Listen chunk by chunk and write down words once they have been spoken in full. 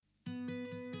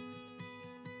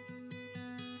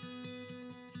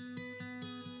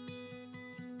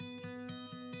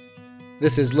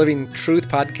This is Living Truth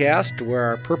Podcast, where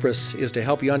our purpose is to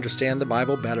help you understand the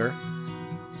Bible better,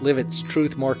 live its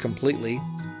truth more completely,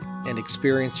 and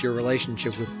experience your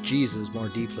relationship with Jesus more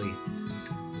deeply.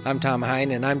 I'm Tom Hein,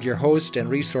 and I'm your host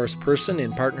and resource person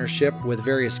in partnership with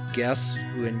various guests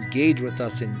who engage with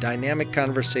us in dynamic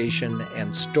conversation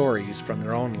and stories from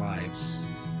their own lives.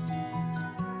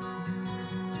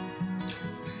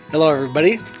 Hello,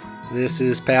 everybody. This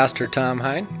is Pastor Tom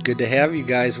Hein. Good to have you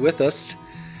guys with us.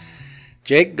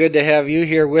 Jake, good to have you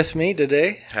here with me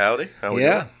today. Howdy. How we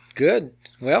doing? Good.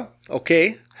 Well,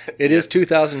 okay. It is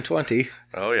 2020.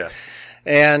 Oh, yeah.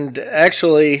 And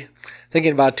actually,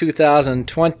 thinking about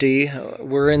 2020,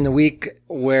 we're in the week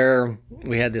where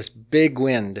we had this big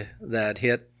wind that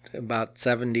hit about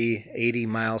 70, 80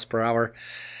 miles per hour.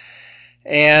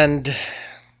 And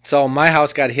so my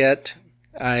house got hit.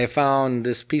 I found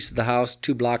this piece of the house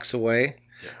 2 blocks away.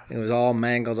 Yeah. It was all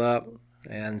mangled up.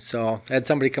 And so I had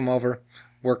somebody come over,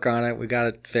 work on it. We got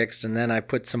it fixed. And then I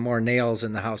put some more nails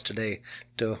in the house today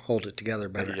to hold it together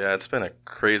better. Yeah, it's been a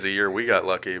crazy year. We got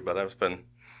lucky, but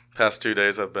past 2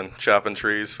 days I've been chopping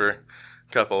trees for a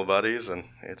couple of buddies, and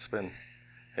it's been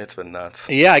nuts.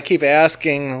 Yeah, I keep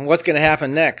asking what's going to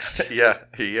happen next. Yeah.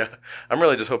 I'm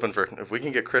really just hoping for, if we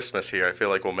can get Christmas here, I feel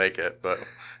like we'll make it, but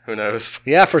who knows?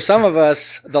 Yeah, for some of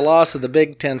us, the loss of the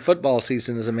Big Ten football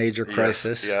season is a major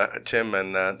crisis. Yes, yeah, Tim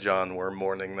and John were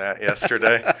mourning that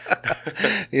yesterday.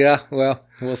 Yeah, well,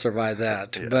 we'll survive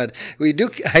that. Yeah. But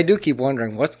I do keep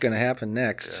wondering what's going to happen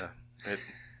next. Yeah.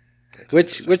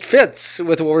 Which fits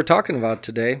with what we're talking about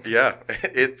today. Yeah,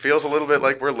 it feels a little bit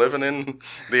like we're living in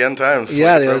the end times.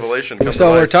 Yeah, like it is. Revelation comes so to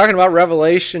life. We're talking about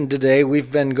Revelation today.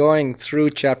 We've been going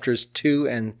through chapters 2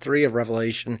 and 3 of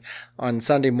Revelation on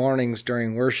Sunday mornings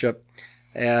during worship,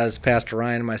 as Pastor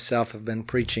Ryan and myself have been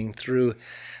preaching through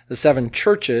the 7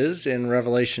 churches in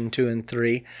Revelation 2 and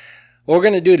 3. What we're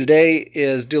going to do today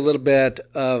is do a little bit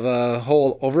of a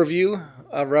whole overview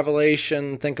of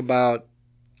Revelation, think about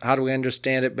how do we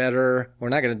understand it better? We're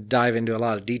not going to dive into a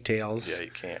lot of details. Yeah, you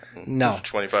can't. No.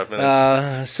 25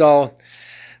 minutes. So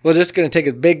we're just going to take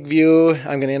a big view.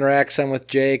 I'm going to interact some with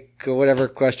Jake. Whatever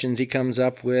questions he comes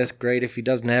up with, great. If he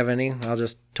doesn't have any, I'll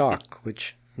just talk,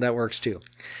 which that works too.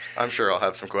 I'm sure I'll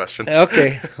have some questions.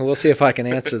 Okay, we'll see if I can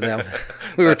answer them.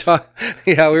 We were talking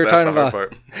about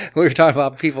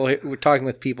people. We were talking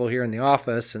with people here in the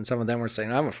office, and some of them were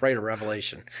saying, "I'm afraid of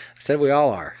Revelation." I said, "We all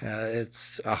are.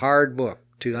 It's a hard book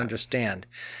to understand."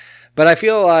 But I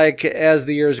feel like as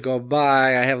the years go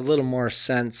by, I have a little more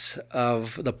sense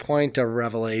of the point of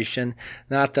Revelation.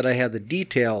 Not that I have the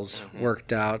details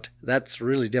worked out. That's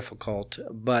really difficult.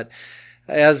 But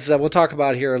as we'll talk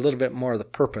about here a little bit more of the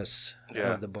purpose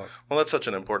of the book. Well, that's such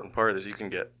an important part is you can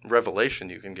get Revelation,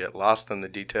 you can get lost in the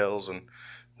details and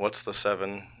what's the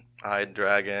 7-eyed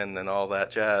dragon and all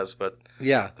that jazz. But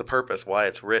the purpose, why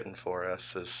it's written for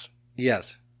us is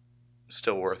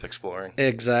still worth exploring.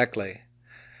 Exactly.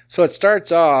 So it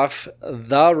starts off,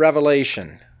 the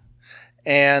Revelation.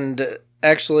 And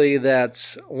actually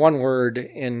that's one word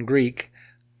in Greek,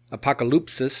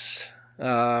 apocalypsis,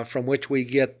 from which we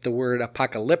get the word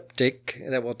apocalyptic,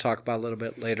 that we'll talk about a little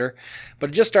bit later. But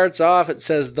it just starts off, it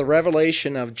says, the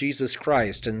revelation of Jesus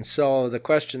Christ. And so the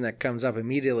question that comes up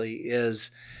immediately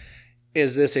is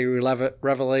this a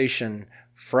revelation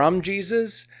from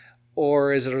Jesus,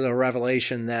 or is it a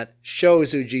revelation that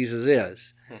shows who Jesus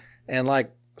is? And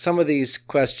like some of these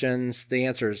questions, the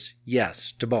answer is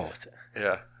yes to both.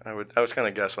 Yeah, I was kind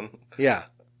of guessing. Yeah.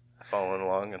 Following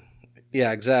along.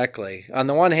 Yeah, exactly. On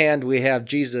the one hand, we have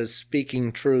Jesus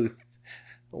speaking truth,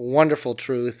 wonderful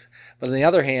truth. But on the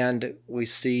other hand, we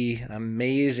see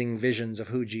amazing visions of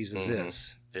who Jesus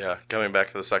is. Yeah, coming back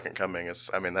to the second coming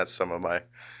that's some of my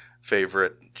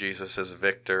favorite. Jesus is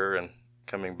victor and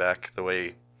coming back the way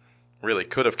he really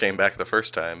could have came back the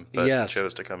first time, but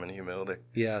chose to come in humility.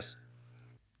 Yes.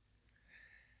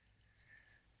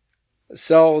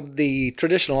 So the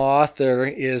traditional author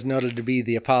is noted to be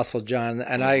the Apostle John,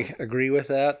 and I agree with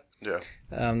that. Yeah.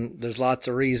 There's lots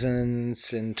of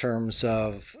reasons in terms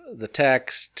of the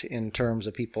text, in terms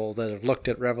of people that have looked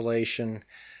at Revelation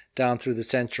down through the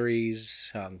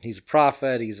centuries. He's a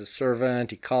prophet, he's a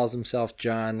servant, he calls himself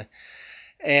John.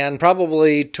 And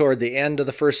probably toward the end of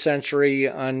the first century,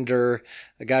 under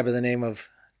a guy by the name of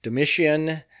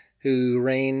Domitian, who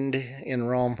reigned in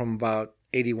Rome from about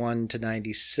 81 to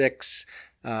 96.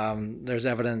 There's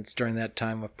evidence during that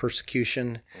time of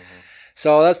persecution.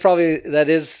 So that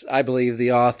is, I believe,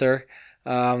 the author.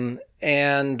 And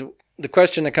the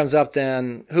question that comes up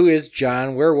then, who is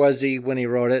John? Where was he when he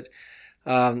wrote it?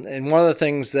 And one of the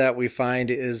things that we find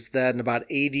is that in about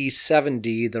AD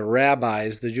 70,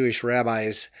 the Jewish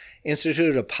rabbis,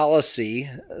 instituted a policy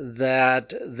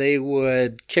that they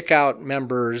would kick out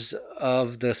members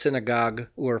of the synagogue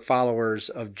who were followers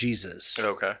of Jesus.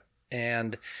 Okay.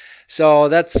 And so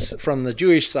that's from the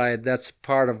Jewish side, that's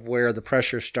part of where the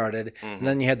pressure started. Mm-hmm. And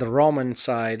then you had the Roman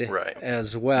side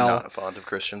as well. Not fond of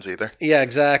Christians either. Yeah,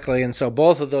 exactly. And so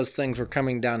both of those things were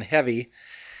coming down heavy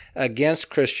against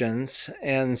Christians.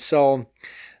 And so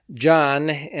John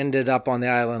ended up on the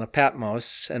island of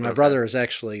Patmos, and my brother has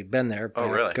actually been there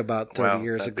back about 30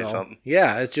 years ago.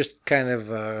 Yeah, it's just kind of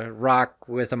a rock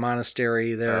with a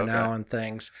monastery there now and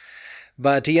things.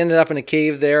 But he ended up in a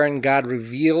cave there, and God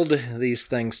revealed these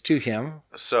things to him.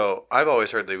 So I've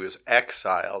always heard that he was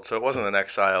exiled. So it wasn't an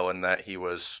exile in that he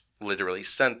was literally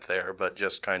sent there, but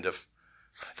just kind of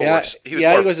forced. He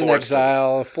was an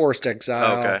exile, forced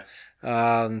exile.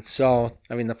 Okay. So,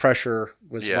 I mean, the pressure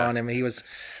was on him. He was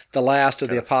the last of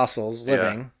the apostles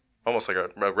living. Yeah. Almost like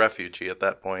a refugee at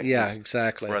that point. Yeah,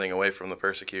 exactly. Running away from the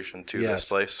persecution to this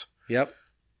place. Yep.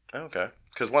 Okay.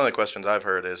 Because one of the questions I've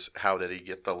heard is, how did he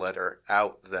get the letter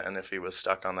out then if he was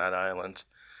stuck on that island?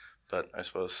 But I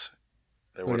suppose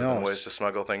there would have been ways to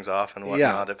smuggle things off and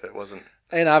whatnot if it wasn't.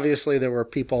 And obviously there were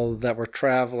people that were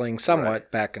traveling somewhat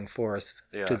back and forth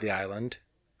to the island.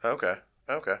 Okay.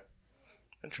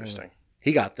 Interesting.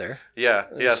 He got there. Yeah.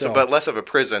 So, but less of a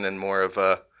prison and more of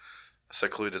a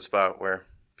secluded spot where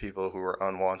people who were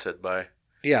unwanted by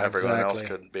everyone else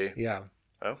could be. Yeah.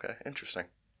 Okay. Interesting.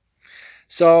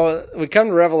 So we come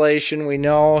to Revelation. We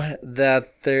know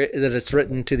that it's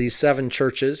written to these 7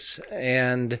 churches,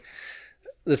 and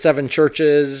the 7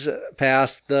 churches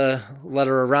passed the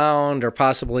letter around, or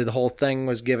possibly the whole thing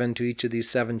was given to each of these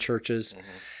 7 churches. Mm-hmm.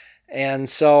 And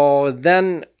so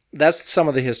then that's some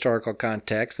of the historical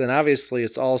context. Then obviously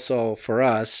it's also for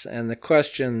us. And the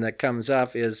question that comes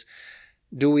up is,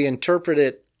 do we interpret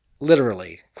it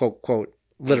literally, quote, quote,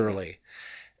 literally?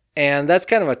 And that's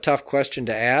kind of a tough question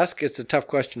to ask. It's a tough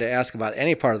question to ask about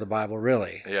any part of the Bible,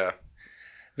 really. Yeah.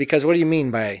 Because what do you mean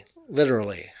by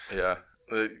literally? Yeah.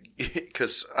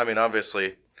 Because, I mean,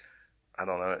 obviously, I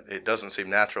don't know, it doesn't seem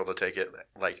natural to take it,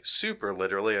 like, super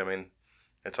literally. I mean,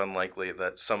 it's unlikely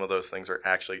that some of those things are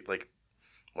actually, like,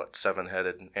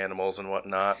 7-headed animals and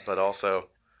whatnot, but also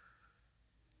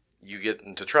you get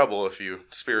into trouble if you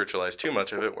spiritualize too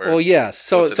much of it. Well, yes.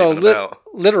 So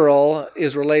literal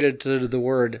is related to the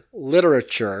word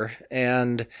literature,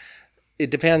 and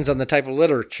it depends on the type of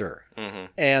literature. Mm-hmm.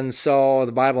 And so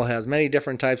the Bible has many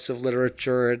different types of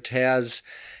literature. It has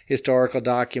historical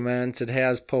documents. It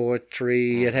has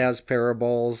poetry. Mm-hmm. It has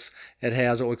parables. It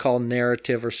has what we call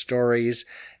narrative or stories.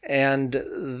 And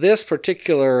this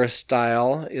particular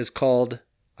style is called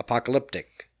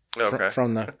apocalyptic.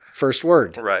 From the first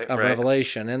word of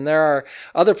Revelation. And there are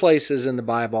other places in the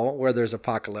Bible where there's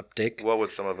apocalyptic. What would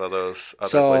some of those other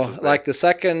places be? Like the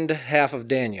second half of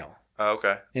Daniel. Oh,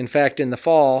 okay. In fact, in the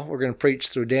fall, we're going to preach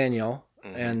through Daniel.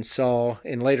 Mm-hmm. And so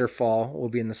in later fall, we'll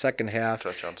be in the second half.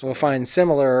 We'll find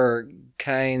similar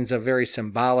kinds of very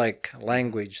symbolic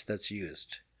language that's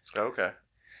used. Okay.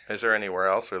 Is there anywhere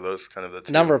else, or are those kind of the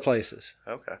two? Number of places.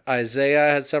 Okay.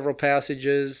 Isaiah has several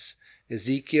passages.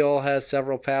 Ezekiel has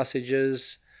several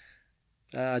passages.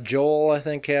 Joel, I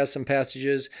think, has some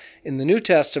passages. In the New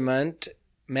Testament,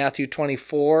 Matthew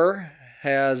 24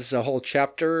 has a whole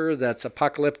chapter that's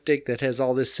apocalyptic, that has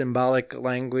all this symbolic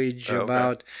language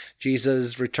about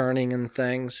Jesus returning and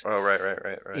things. Oh, right.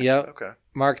 Yep. Okay.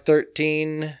 Mark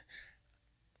 13,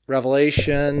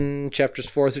 Revelation, chapters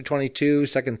 4 through 22,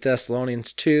 2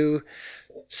 Thessalonians 2.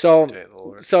 So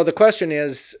the question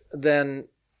is then,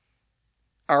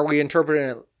 are we interpreting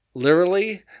it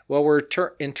literally? Well, we're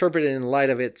interpreting in light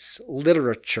of its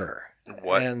literature.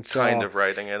 What kind of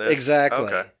writing it is? Exactly.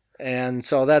 Okay. And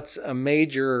so that's a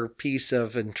major piece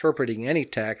of interpreting any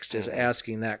text, is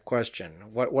asking that question.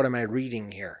 What am I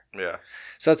reading here? Yeah.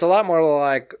 So it's a lot more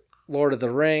like Lord of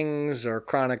the Rings or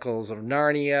Chronicles of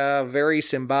Narnia, very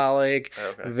symbolic,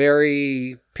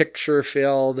 very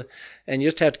picture-filled, and you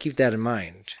just have to keep that in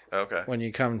mind when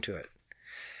you come to it.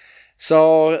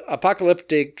 So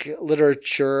apocalyptic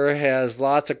literature has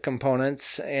lots of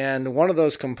components, and one of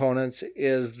those components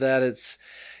is that it's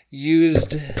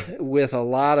used with a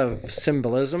lot of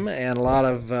symbolism and a lot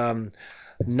of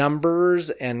numbers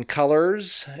and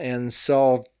colors. And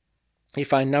so you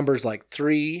find numbers like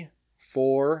 3,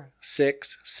 4,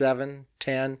 6, 7,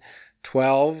 10,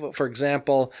 12. For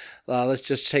example, let's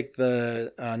just take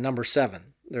the number 7.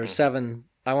 There are 7.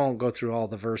 I won't go through all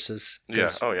the verses.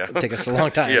 Yeah. Oh, yeah. It'll take us a long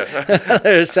time.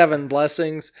 There's 7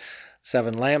 blessings,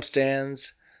 7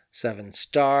 lampstands, 7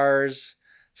 stars,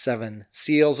 7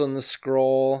 seals in the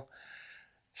scroll,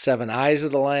 7 eyes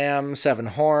of the Lamb, 7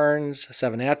 horns,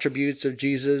 7 attributes of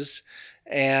Jesus,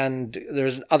 and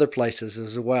there's other places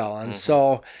as well. And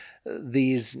so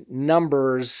these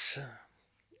numbers,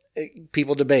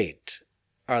 people debate.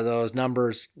 Are those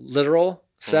numbers literal,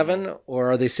 7,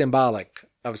 or are they symbolic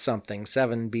of something?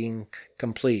 7 being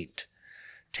complete,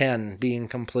 10 being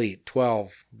complete,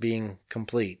 12 being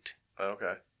complete.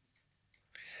 Okay.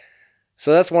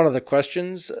 So that's one of the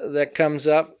questions that comes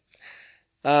up.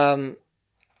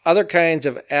 Other kinds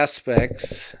of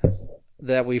aspects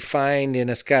that we find in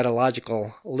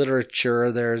eschatological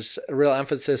literature, there's a real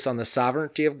emphasis on the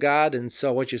sovereignty of God. And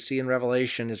so what you see in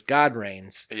Revelation is God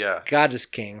reigns. Yeah. God is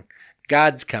king.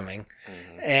 God's coming.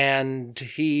 And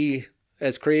he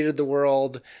has created the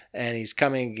world, and he's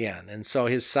coming again. And so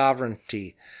his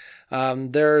sovereignty.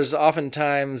 There's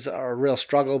oftentimes a real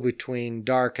struggle between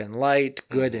dark and light,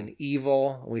 good and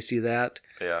evil. We see that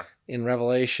in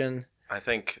Revelation. I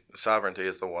think sovereignty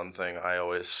is the one thing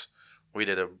we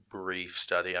did a brief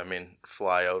study,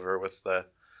 fly over with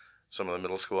some of the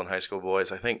middle school and high school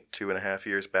boys, I think 2.5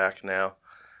 years back now.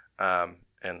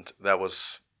 And that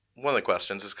was one of the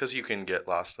questions, is because you can get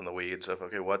lost in the weeds of,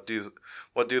 okay, what do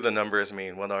the numbers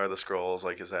mean? What are the scrolls?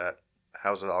 Like,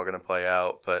 how's it all going to play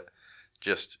out? But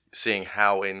just seeing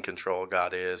how in control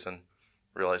God is and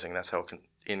realizing that's how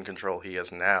in control he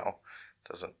is now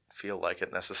doesn't feel like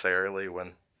it necessarily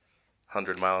when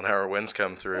 100-mile-an-hour winds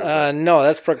come through. No,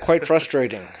 that's quite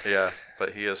frustrating. Yeah,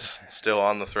 but he is still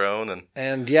on the throne.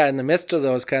 And in the midst of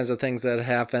those kinds of things that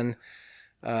happen,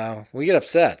 we get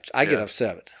upset. I get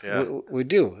upset. Yeah. We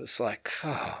do. It's like,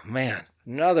 oh, man,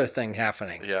 another thing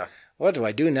happening. Yeah. What do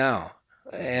I do now?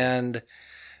 And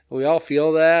we all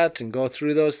feel that and go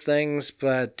through those things.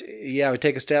 But, we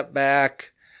take a step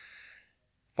back,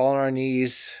 fall on our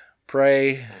knees,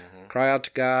 pray, cry out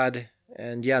to God.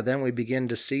 And then we begin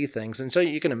to see things. And so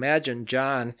you can imagine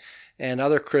John and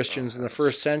other Christians in the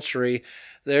first century,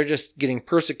 they're just getting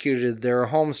persecuted, their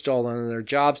homes stolen, their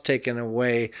jobs taken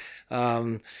away,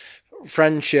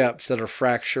 friendships that are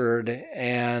fractured,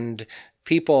 and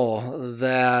people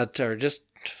that are just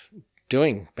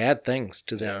doing bad things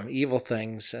to them, evil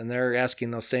things, and they're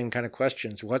asking those same kind of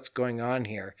questions. What's going on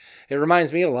here? It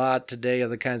reminds me a lot today of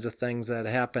the kinds of things that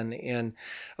happen in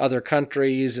other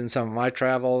countries. In some of my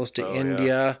travels to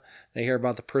India, I hear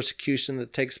about the persecution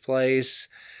that takes place.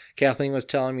 Kathleen was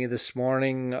telling me this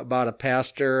morning about a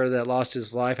pastor that lost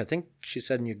his life, I think she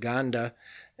said in Uganda,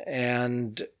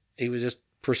 and he was just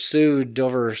pursued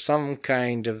over some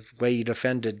kind of way he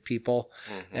defended people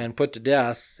and put to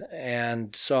death.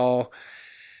 And so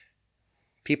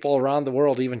people around the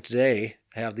world, even today,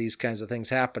 have these kinds of things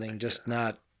happening, just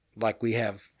not like we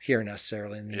have here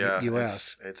necessarily in the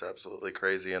U.S. It's absolutely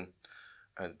crazy. And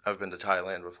I've been to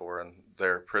Thailand before, and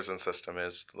their prison system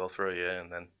is they'll throw you in,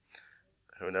 and then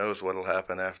who knows what'll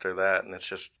happen after that. And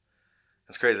it's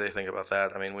crazy to think about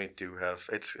that. We do have,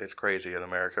 it's crazy in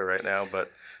America right now, but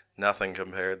nothing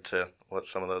compared to what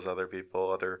some of those other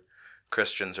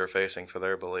Christians are facing for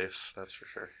their beliefs, that's for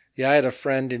sure. Yeah, I had a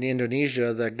friend in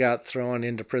Indonesia that got thrown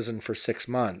into prison for 6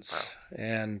 months. Wow.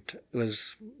 And it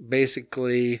was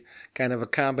basically kind of a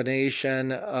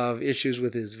combination of issues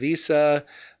with his visa,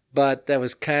 but that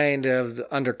was kind of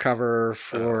the undercover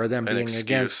for them being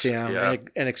against him. Yeah.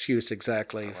 An excuse,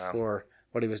 exactly, for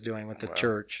what he was doing with the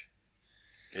church.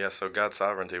 Yeah, so God's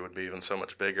sovereignty would be even so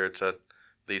much bigger to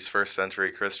these first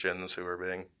century Christians who were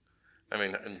being,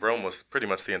 and Rome was pretty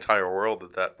much the entire world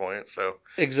at that point, so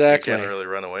exactly. You can't really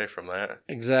run away from that.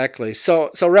 Exactly.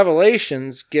 So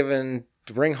Revelation's given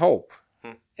to bring hope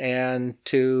and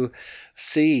to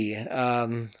see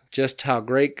just how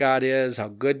great God is, how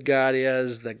good God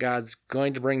is, that God's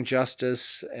going to bring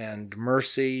justice and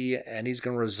mercy, and he's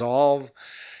going to resolve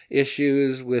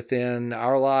issues within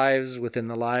our lives, within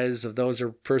the lives of those who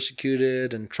are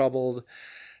persecuted and troubled.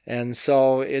 And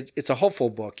so it's a hopeful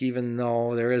book, even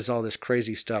though there is all this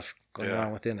crazy stuff going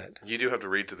on within it. You do have to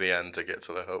read to the end to get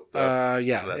to the hope, though.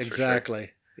 That's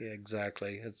exactly. Sure. Yeah,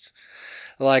 exactly. It's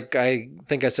like I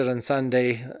think I said on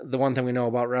Sunday, the one thing we know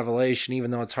about Revelation,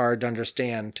 even though it's hard to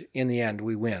understand, in the end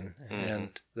we win,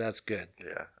 and that's good.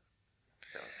 Yeah.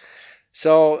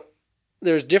 So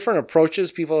there's different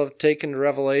approaches people have taken to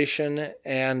Revelation,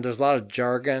 and there's a lot of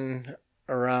jargon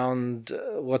around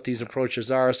what these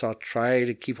approaches are, so I'll try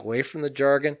to keep away from the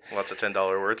jargon. Lots of $10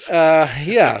 words.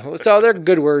 So they're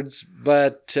good words,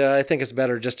 but I think it's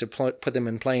better just to put them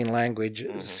in plain language.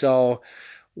 So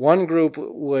one group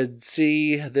would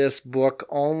see this book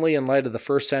only in light of the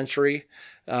first century.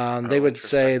 They would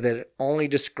say that it only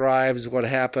describes what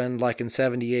happened like in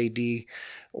 70 AD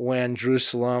when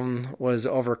Jerusalem was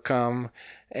overcome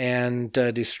and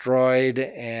destroyed,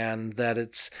 and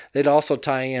that they'd also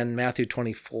tie in Matthew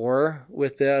 24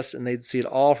 with this, and they'd see it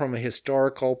all from a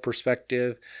historical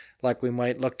perspective, like we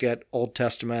might look at Old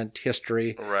Testament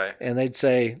history, right? And they'd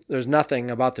say there's nothing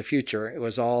about the future. It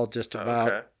was all just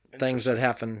about things that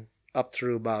happened up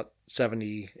through about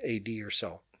 70 AD or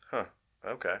so. Huh.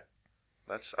 Okay.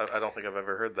 I don't think I've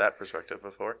ever heard that perspective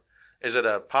before. Is it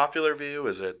a popular view?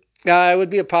 Is it? It would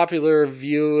be a popular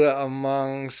view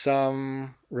among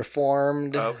some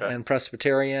Reformed and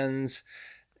Presbyterians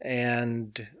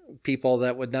and people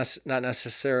that would not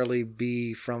necessarily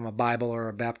be from a Bible or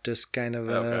a Baptist kind of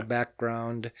a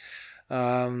background.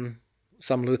 Some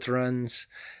Lutherans.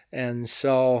 And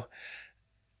so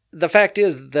the fact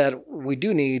is that we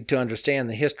do need to understand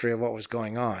the history of what was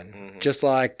going on, just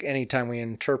like anytime we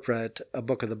interpret a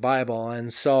book of the Bible.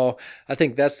 And so I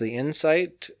think that's the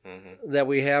insight that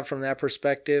we have from that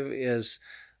perspective is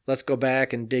let's go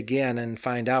back and dig in and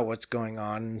find out what's going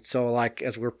on. So like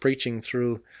as we're preaching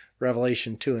through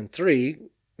Revelation 2 and 3,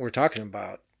 we're talking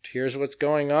about here's what's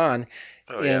going on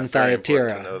in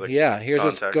Thyatira. Here's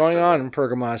what's going on in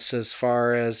Pergamos as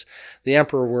far as the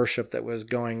emperor worship that was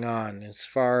going on, as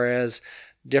far as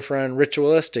different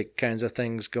ritualistic kinds of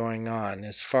things going on,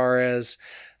 as far as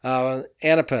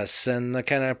Antipas and the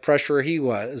kind of pressure he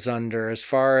was under, as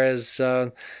far as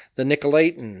the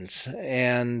Nicolaitans,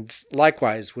 and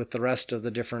likewise with the rest of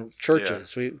the different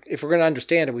churches. If we're going to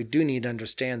understand it, we do need to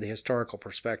understand the historical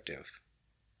perspective.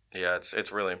 Yeah,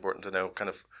 it's really important to know kind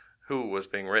of who was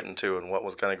being written to and what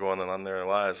was kind of going on in their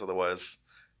lives. Otherwise,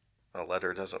 a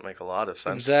letter doesn't make a lot of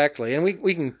sense. Exactly. And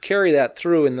we can carry that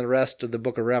through in the rest of the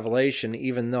book of Revelation,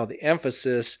 even though the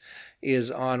emphasis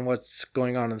is on what's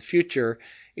going on in the future,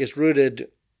 is rooted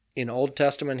in Old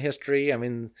Testament history. I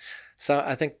mean,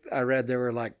 I think I read there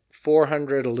were like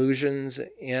 400 allusions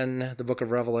in the book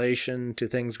of Revelation to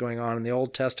things going on in the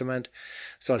Old Testament.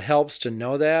 So it helps to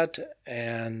know that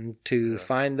and to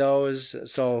find those.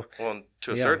 So, well,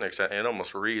 to a certain extent, it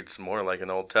almost reads more like an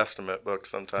Old Testament book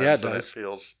sometimes than it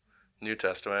feels New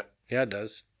Testament. Yeah, it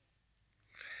does.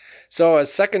 So a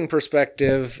second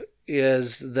perspective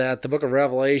is that the book of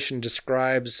Revelation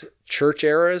describes church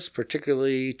eras,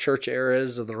 particularly church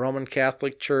eras of the Roman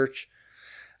Catholic Church.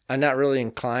 I'm not really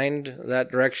inclined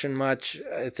that direction much.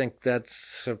 I think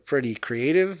that's a pretty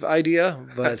creative idea,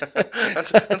 but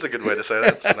that's a good way to say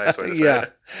that. That's a nice way to say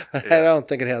it. I don't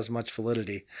think it has much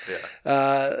validity.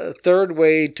 Third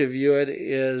way to view it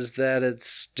is that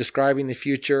it's describing the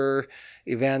future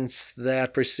events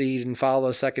that precede and follow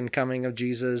the second coming of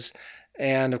Jesus.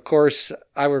 And of course,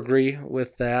 I would agree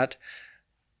with that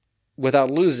without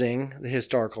losing the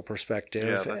historical perspective.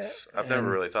 Yeah, I've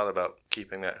never really thought about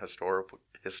keeping that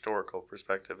historical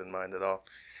perspective in mind at all.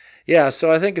 Yeah,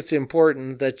 so I think it's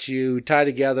important that you tie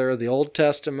together the Old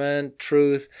Testament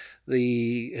truth,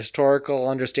 the historical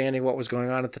understanding of what was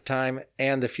going on at the time,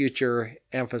 and the future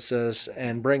emphasis,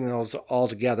 and bring those all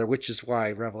together, which is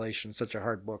why Revelation is such a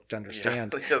hard book to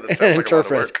understand that sounds and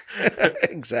interpret. Like a lot of work.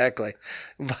 Exactly.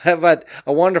 But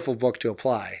a wonderful book to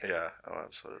apply. Yeah,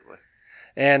 absolutely.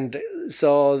 And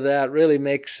so that really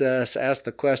makes us ask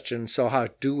the question, so how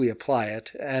do we apply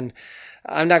it? And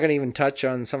I'm not going to even touch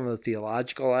on some of the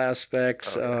theological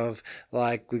aspects of,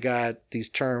 like, we got these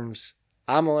terms,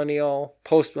 amillennial,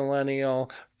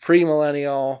 postmillennial,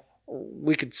 premillennial.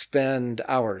 We could spend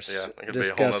hours it could be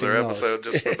a whole other episode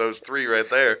just for those three right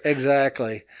there.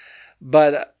 Exactly.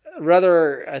 But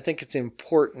rather, I think it's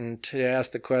important to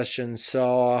ask the question,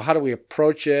 so how do we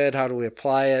approach it? How do we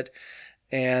apply it?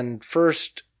 And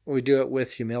first, we do it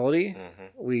with humility.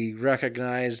 We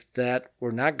recognize that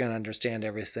we're not going to understand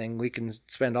everything. We can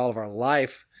spend all of our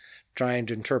life trying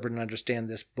to interpret and understand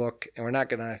this book, and we're not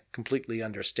going to completely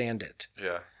understand it.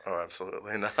 Yeah. Oh,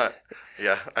 absolutely not.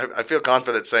 Yeah. I feel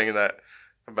confident saying that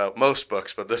about most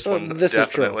books, but this one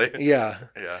definitely. Is true. Yeah.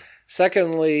 Yeah.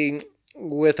 Secondly,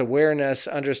 with awareness,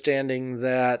 understanding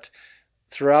that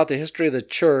throughout the history of the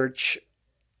church,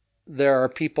 there are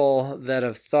people that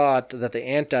have thought that the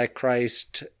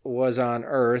Antichrist was on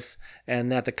earth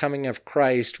and that the coming of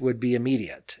Christ would be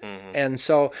immediate. And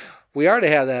so we are to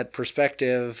have that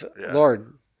perspective,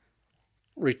 Lord,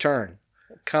 return,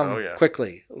 come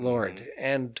quickly, Lord.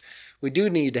 And we do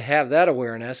need to have that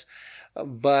awareness.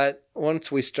 But once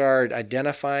we start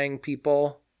identifying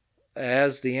people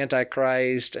as the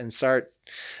Antichrist and start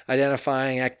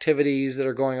identifying activities that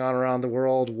are going on around the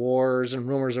world, wars and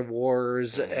rumors of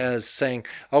wars, as saying,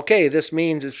 okay, this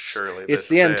means it's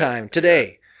the end time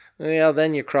today. Yeah. Well,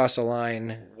 then you cross a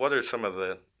line. What are some of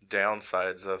the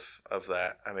downsides of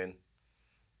that? I mean,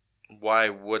 why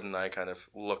wouldn't I kind of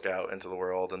look out into the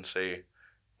world and see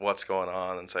what's going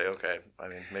on and say, okay, I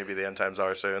mean, maybe the end times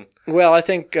are soon. Well, I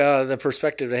think the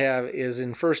perspective to have is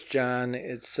in 1 John,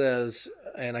 it says,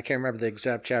 and I can't remember the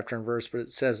exact chapter and verse, but it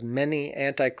says many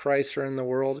antichrists are in the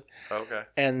world. Okay.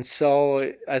 And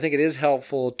so I think it is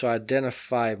helpful to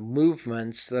identify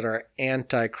movements that are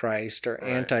antichrist or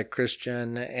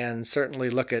anti-Christian, and certainly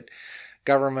look at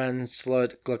governments,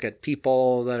 look at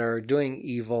people that are doing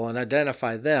evil and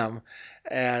identify them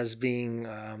as being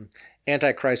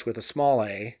antichrist with a small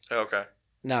a. Okay.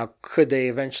 Now, could they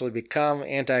eventually become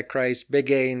antichrist,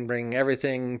 big A, and bring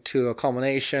everything to a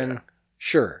culmination? Yeah.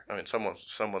 Sure. I mean,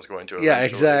 someone's going to. Yeah,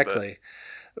 exactly.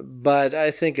 But I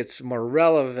think it's more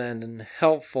relevant and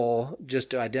helpful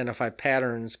just to identify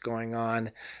patterns going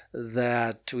on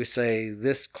that we say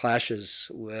this clashes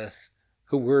with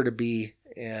who we're to be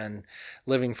and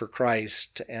living for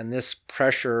Christ, and this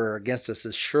pressure against us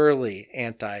is surely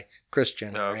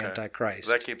anti-Christian or anti-Christ.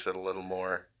 That keeps it a little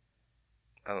more,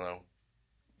 I don't know,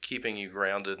 keeping you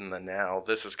grounded in the now.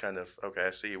 This is kind of, okay,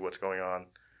 I see what's going on.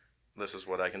 This is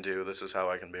what I can do. This is how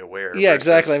I can be aware. Yeah,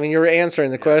 exactly. I mean, you're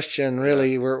answering the question.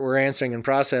 Really, we're answering in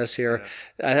process here.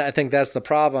 Yeah. I think that's the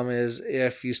problem is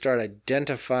if you start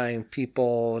identifying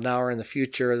people now or in the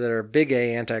future that are big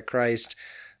A antichrist,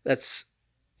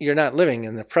 you're not living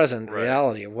in the present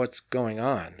reality of what's going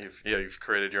on. You've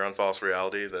created your own false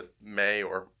reality that may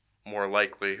or more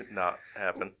likely not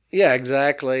happen. Yeah,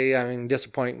 exactly. I mean,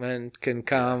 disappointment can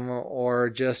come, or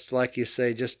just like you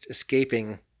say, just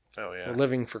escaping.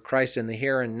 Living for Christ in the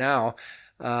here and now.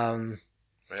 I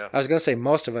was going to say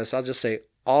most of us, I'll just say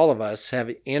all of us have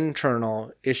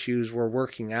internal issues we're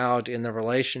working out in the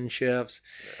relationships,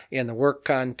 in the work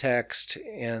context,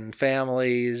 in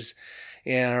families,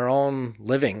 in our own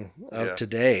living of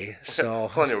today. So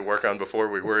plenty to work on before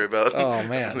we worry about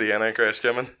the Antichrist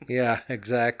coming. Yeah,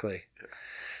 exactly.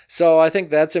 So I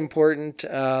think that's important.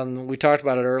 We talked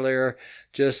about it earlier,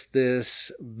 just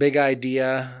this big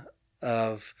idea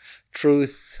of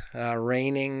truth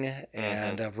reigning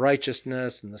and of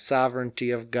righteousness and the sovereignty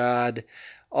of God.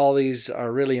 All these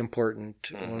are really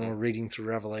important when we're reading through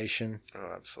Revelation.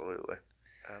 Oh, absolutely.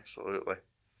 Absolutely.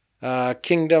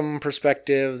 Kingdom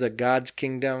perspective, that God's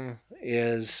kingdom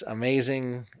is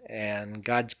amazing, and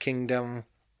God's kingdom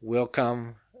will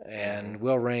come and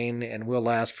will reign and will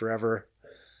last forever.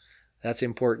 That's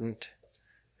important.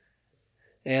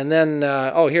 And then,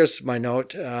 here's my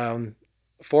note.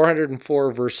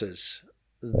 404 verses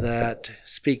that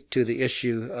speak to the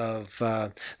issue of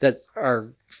that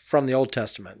are from the Old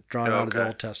Testament, drawn out of the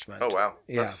Old Testament. Oh, wow.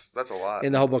 Yeah. That's a lot.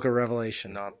 In the whole book of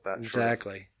Revelation. Not that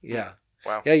exactly. Short. Yeah.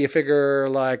 Wow. Yeah, you figure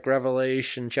like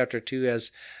Revelation chapter 2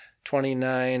 has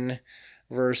 29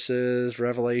 verses,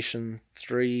 Revelation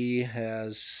 3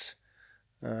 has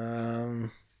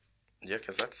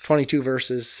because that's 22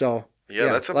 verses, so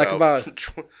that's about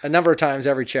a number of times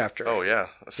every chapter. Oh, yeah.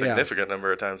 A significant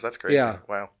number of times. That's crazy. Yeah.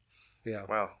 Wow. Yeah.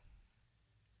 Wow.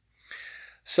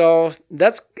 So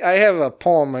I have a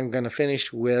poem I'm going to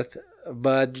finish with,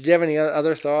 but do you have any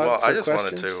other thoughts? Well, I just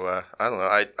questions? wanted to, I don't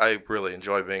know, I really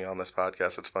enjoy being on this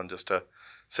podcast. It's fun just to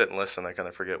sit and listen. I kind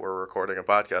of forget we're recording a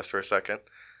podcast for a second.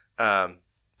 But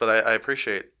I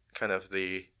appreciate kind of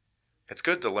it's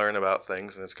good to learn about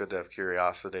things, and it's good to have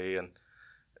curiosity, and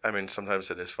I mean,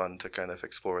 sometimes it is fun to kind of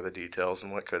explore the details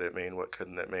and what could it mean, what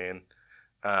couldn't it mean.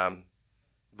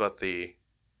 But the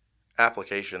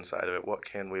application side of it, what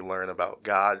can we learn about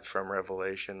God from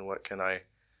Revelation?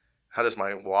 How does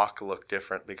my walk look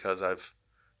different because I've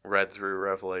read through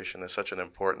Revelation is such an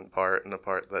important part, and the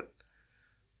part that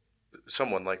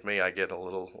someone like me, I get a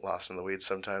little lost in the weeds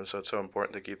sometimes, so it's so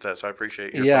important to keep that. So I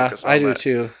appreciate your focus on that. Yeah, I do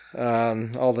too.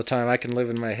 All the time. I can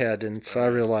live in my head, and so I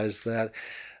realize that.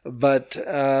 But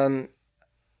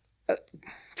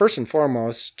first and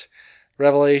foremost,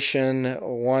 Revelation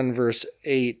 1 verse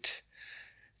 8,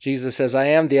 Jesus says, I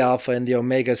am the Alpha and the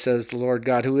Omega, says the Lord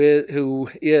God, who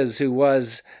is, who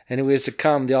was, and who is to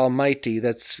come, the Almighty.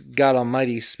 That's God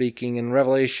Almighty speaking. And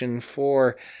Revelation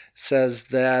 4 says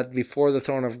that before the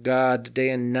throne of God,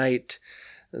 day and night,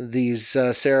 these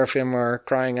seraphim are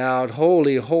crying out,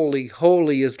 Holy, holy,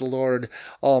 holy is the Lord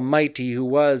Almighty, who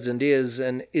was and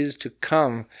is to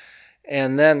come.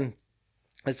 And then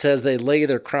it says they lay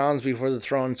their crowns before the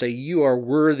throne and say, You are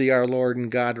worthy, our Lord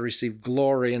and God, to receive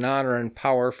glory and honor and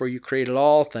power, for you created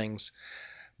all things.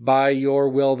 By your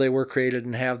will they were created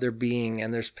and have their being.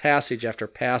 And there's passage after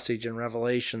passage in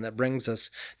Revelation that brings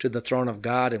us to the throne of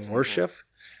God in worship.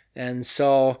 And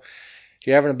so if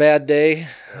you're having a bad day,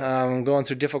 going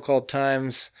through difficult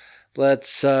times,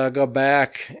 let's go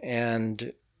back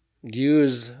and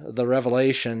use the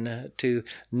revelation to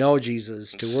know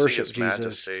Jesus, to worship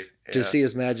Jesus, to see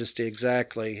his majesty,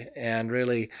 exactly, and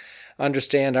really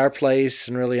understand our place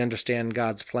and really understand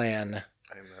God's plan.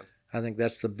 Amen. I think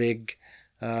that's the big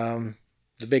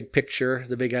picture,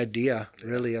 the big idea,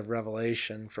 really, of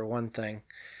Revelation, for one thing.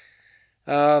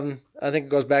 I think it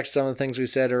goes back to some of the things we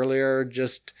said earlier,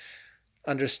 just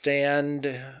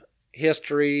understand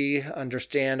history,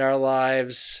 understand our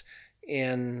lives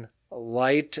in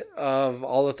light of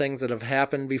all the things that have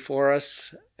happened before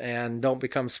us, and don't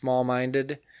become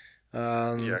small-minded.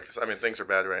 Because, things are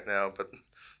bad right now, but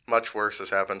much worse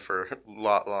has happened for a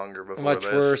lot longer before much this.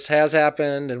 Much worse has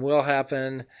happened and will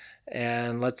happen,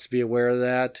 and let's be aware of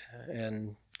that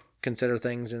and consider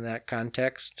things in that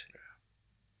context.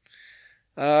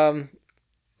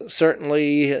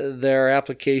 Certainly there are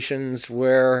applications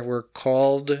where we're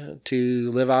called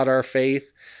to live out our faith.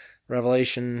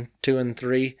 Revelation 2 and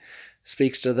 3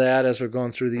 speaks to that as we're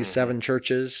going through these 7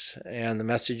 churches, and the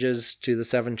messages to the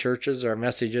 7 churches are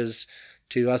messages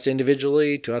to us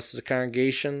individually, to us as a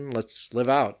congregation. Let's live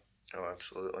out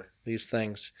these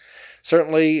things.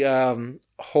 Certainly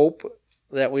hope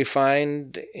that we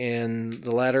find in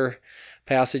the latter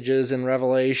passages in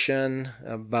Revelation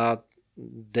about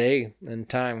day and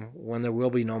time when there will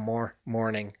be no more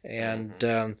mourning,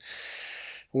 and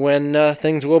when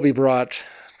things will be brought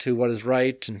to what is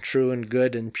right and true and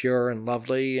good and pure and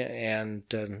lovely, and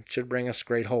should bring us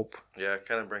great hope. Yeah, it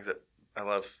kind of brings it. I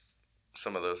love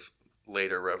some of those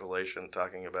later Revelation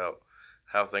talking about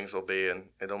how things will be, and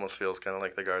it almost feels kind of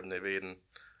like the Garden of Eden,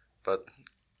 but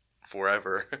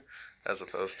forever, as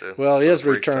opposed to... Well, it is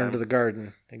return to the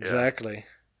garden, exactly.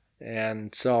 Yeah.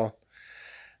 And so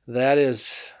that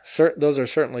is, those are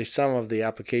certainly some of the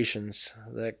applications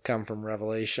that come from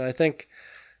Revelation. I think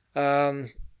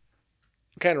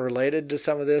kind of related to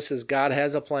some of this is God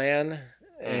has a plan,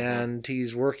 and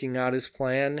he's working out his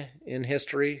plan in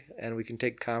history, and we can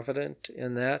take confidence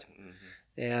in that.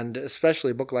 And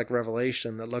especially a book like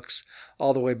Revelation that looks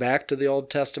all the way back to the Old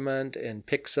Testament and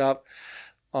picks up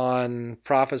on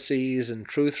prophecies and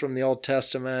truth from the Old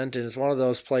Testament, and it's one of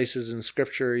those places in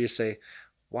Scripture you say,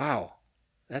 wow,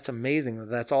 that's amazing that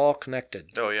that's all connected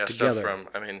together. Stuff from,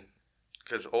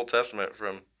 because Old Testament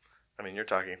from, you're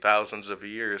talking thousands of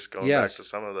years going back to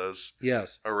some of those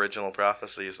original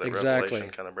prophecies that Revelation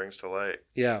kind of brings to light.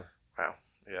 Yeah. Wow.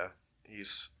 Yeah.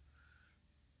 He's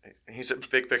a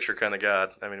big picture kind of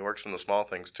God. He works in the small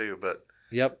things too, but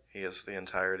he has the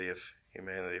entirety of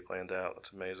humanity planned out.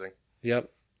 That's amazing. Yep.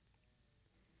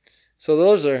 So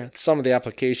those are some of the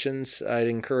applications. I'd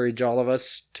encourage all of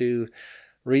us to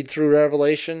read through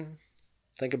Revelation.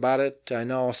 Think about it. I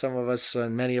know some of us,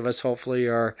 and many of us hopefully,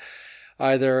 are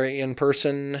either in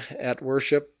person at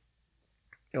worship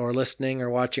or listening or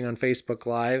watching on Facebook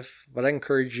Live. But I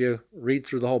encourage you, read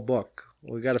through the whole book.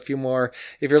 We've got a few more.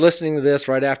 If you're listening to this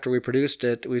right after we produced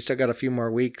it, we've still got a few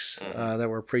more weeks that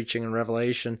we're preaching in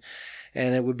Revelation.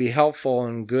 And it would be helpful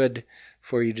and good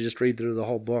for you to just read through the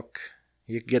whole book.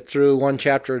 You can get through 1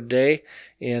 chapter a day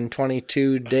in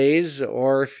 22 days,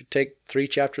 or if you take 3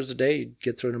 chapters a day, you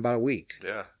get through it in about a week.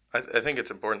 Yeah, I think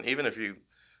it's important, even if you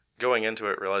going into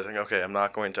it realizing, okay, I'm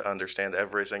not going to understand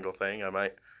every single thing. I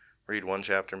might read 1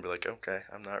 chapter and be like, okay,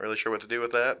 I'm not really sure what to do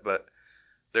with that, but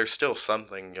there's still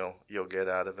something you'll get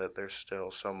out of it. There's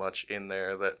still so much in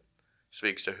there that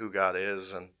speaks to who God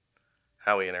is and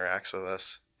how he interacts with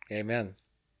us. Amen.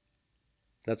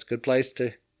 That's a good place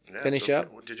to finish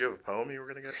up. Did you have a poem you were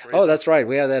going to get? Oh, that's right.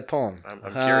 We had that poem. I'm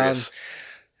curious.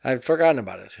 I'd forgotten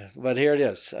about it, but here it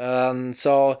is.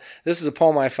 So this is a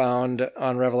poem I found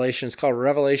on Revelation. It's called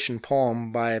Revelation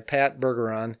Poem by Pat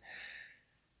Bergeron.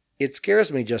 It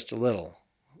scares me just a little,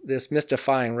 this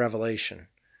mystifying revelation.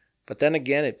 But then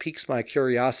again, it piques my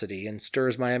curiosity and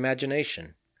stirs my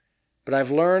imagination. But I've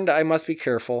learned I must be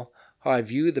careful how I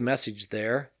view the message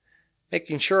there,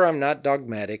 making sure I'm not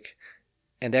dogmatic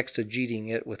and exegeting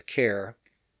it with care.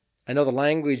 I know the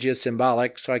language is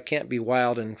symbolic, so I can't be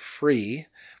wild and free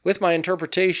with my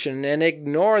interpretation and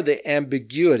ignore the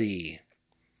ambiguity.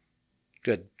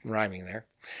 Good rhyming there.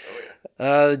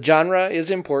 Oh, yeah. Genre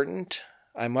is important.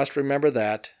 I must remember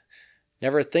that.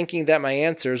 Never thinking that my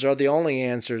answers are the only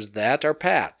answers that are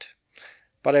pat.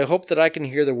 But I hope that I can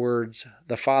hear the words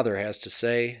the Father has to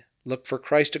say. Look for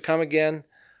Christ to come again.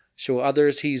 Show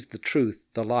others he's the truth,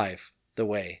 the life, the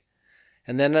way.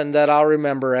 And then that I'll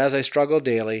remember as I struggle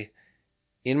daily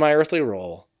in my earthly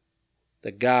role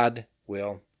that God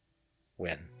will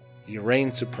win. He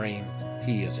reigns supreme.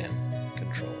 He is in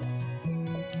control.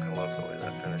 I love the way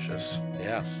that finishes.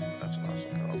 Yes. That's an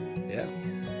awesome poem. Yeah.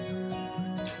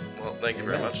 Well, thank you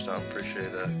very much, Tom.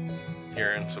 Appreciate that.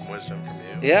 hearing some wisdom from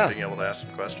you. Yeah. Being able to ask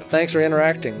some questions. Thanks for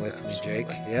interacting with me, Jake.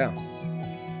 Yeah.